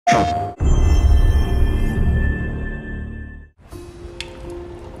It's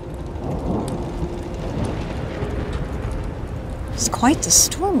quite the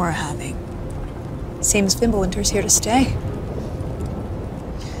storm we're having. Seems Fimbulwinter's here to stay.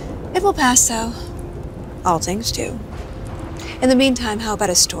 It will pass, though. All things do. In the meantime, how about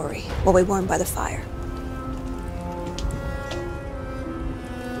a story while we warm by the fire?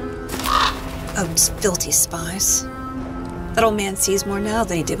 Odin's filthy spies. That old man sees more now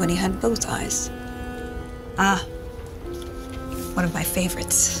than he did when he had both eyes. Ah, one of my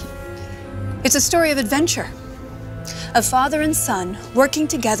favorites. It's a story of adventure. A father and son working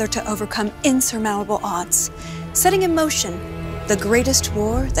together to overcome insurmountable odds, setting in motion the greatest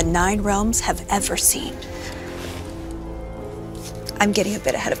war the 9 realms have ever seen. I'm getting a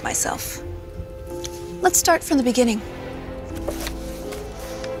bit ahead of myself. Let's start from the beginning.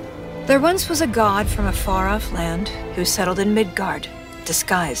 There once was a god from a far-off land who settled in Midgard,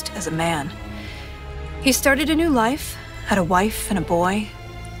 disguised as a man. He started a new life, had a wife and a boy.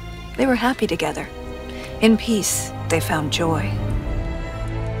 They were happy together. In peace, they found joy.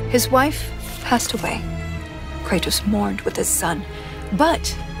 His wife passed away. Kratos mourned with his son. But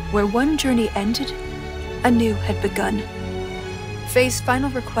where one journey ended, a new had begun. Faye's final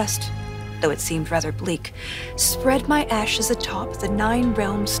request, though it seemed rather bleak, spread my ashes atop the 9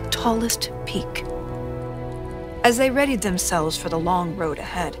 realms' tallest peak. As they readied themselves for the long road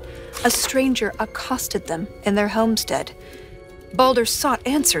ahead, a stranger accosted them in their homestead. Baldur sought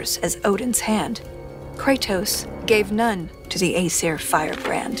answers as Odin's hand. Kratos gave none to the Aesir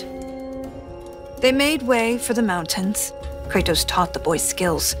firebrand. They made way for the mountains. Kratos taught the boy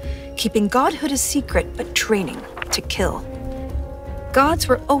skills, keeping godhood a secret but training to kill. Gods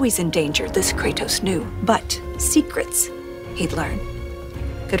were always in danger, this Kratos knew, but secrets, he'd learn,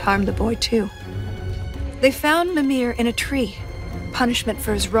 could harm the boy too. They found Mimir in a tree, punishment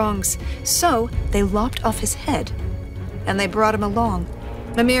for his wrongs, so they lopped off his head, and they brought him along.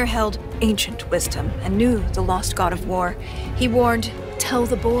 Mimir held ancient wisdom and knew the lost god of war. He warned, tell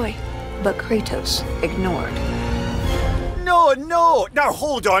the boy, but Kratos ignored. No, now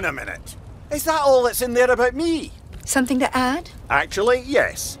hold on a minute. Is that all that's in there about me? Something to add? Actually,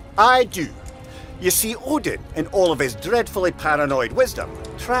 yes, I do. You see, Odin, in all of his dreadfully paranoid wisdom,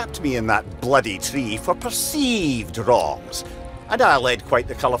 trapped me in that bloody tree for perceived wrongs, and I led quite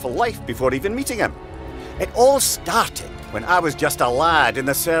the colourful life before even meeting him. It all started when I was just a lad in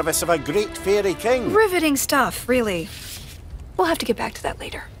the service of a great fairy king. Riveting stuff, really. We'll have to get back to that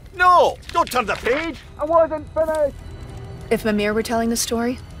later. No, don't turn the page. I wasn't finished. If Mimir were telling the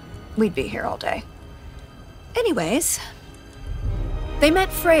story, we'd be here all day. Anyways, they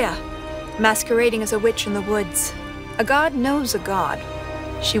met Freya, masquerading as a witch in the woods. A god knows a god.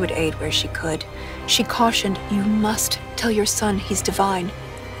 She would aid where she could. She cautioned, you must tell your son he's divine.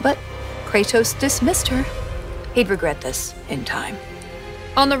 But Kratos dismissed her. He'd regret this in time.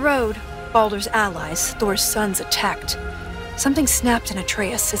 On the road, Baldur's allies, Thor's sons, attacked. Something snapped in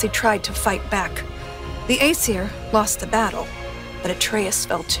Atreus as he tried to fight back. The Aesir lost the battle, but Atreus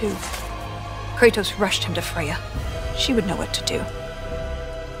fell too. Kratos rushed him to Freya. She would know what to do.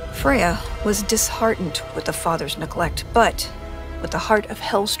 Freya was disheartened with the father's neglect, but with the heart of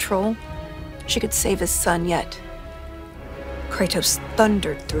Hell's troll, she could save his son yet. Kratos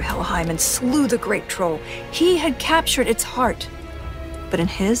thundered through Helheim and slew the great troll. He had captured its heart, but in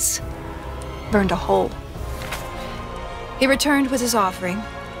his, burned a hole. He returned with his offering.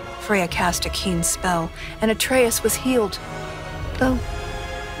 Freya cast a keen spell, and Atreus was healed, though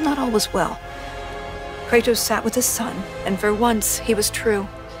not all was well. Kratos sat with his son, and for once he was true,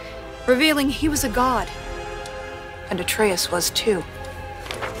 revealing he was a god, and Atreus was too.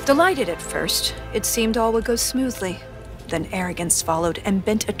 Delighted at first, it seemed all would go smoothly. Then arrogance followed and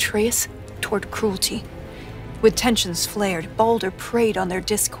bent Atreus toward cruelty. With tensions flared, Baldur preyed on their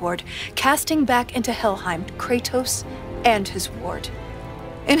discord, casting back into Helheim Kratos and his ward.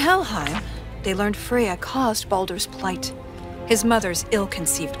 In Helheim, they learned Freya caused Baldur's plight. His mother's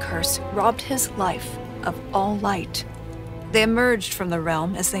ill-conceived curse robbed his life of all light. They emerged from the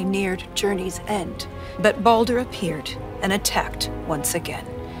realm as they neared journey's end, but Baldur appeared and attacked once again.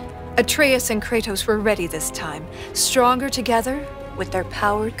 Atreus and Kratos were ready this time, stronger together with their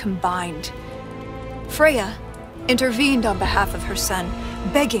power combined. Freya intervened on behalf of her son,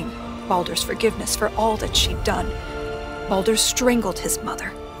 begging Baldur's forgiveness for all that she'd done. Baldur strangled his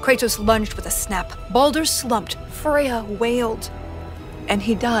mother. Kratos lunged with a snap. Baldur slumped. Freya wailed. And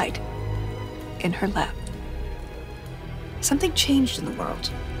he died in her lap. Something changed in the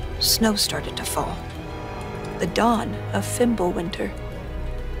world. Snow started to fall. The dawn of Fimbulwinter.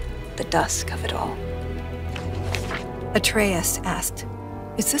 The dusk of it all. Atreus asked,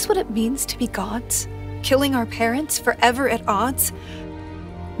 Is this what it means to be gods? Killing our parents forever at odds?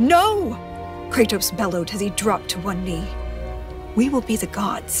 No! Kratos bellowed as he dropped to one knee. We will be the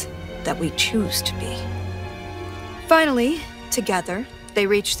gods that we choose to be. Finally, together, they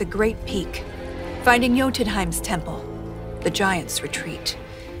reached the Great Peak, finding Jotunheim's temple, the giants' retreat.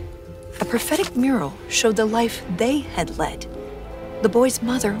 A prophetic mural showed the life they had led. The boy's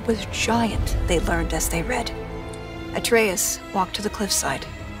mother was giant, they learned as they read. Atreus walked to the cliffside.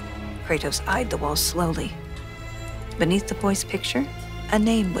 Kratos eyed the wall slowly. Beneath the boy's picture, a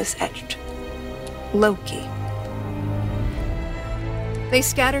name was etched. Loki. They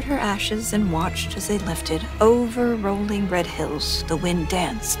scattered her ashes and watched as they lifted. Over rolling red hills, the wind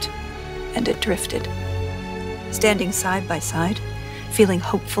danced, and it drifted. Standing side by side, feeling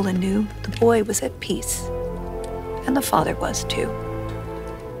hopeful and new, the boy was at peace. And the father was too.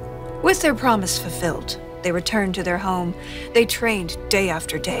 With their promise fulfilled, they returned to their home. They trained day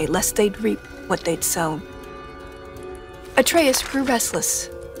after day, lest they'd reap what they'd sown. Atreus grew restless.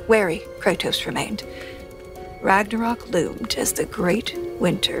 Wary, Kratos remained. Ragnarok loomed as the great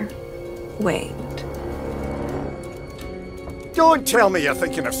winter waned. Don't tell me you're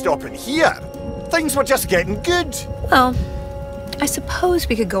thinking of stopping here. Things were just getting good. Well, I suppose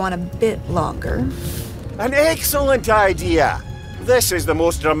we could go on a bit longer. An excellent idea. This is the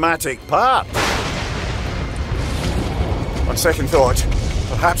most dramatic part. On second thought,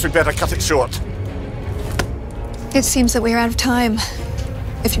 perhaps we'd better cut it short. It seems that we're out of time.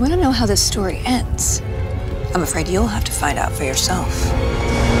 If you want to know how this story ends, I'm afraid you'll have to find out for yourself.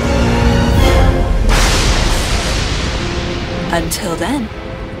 Until then.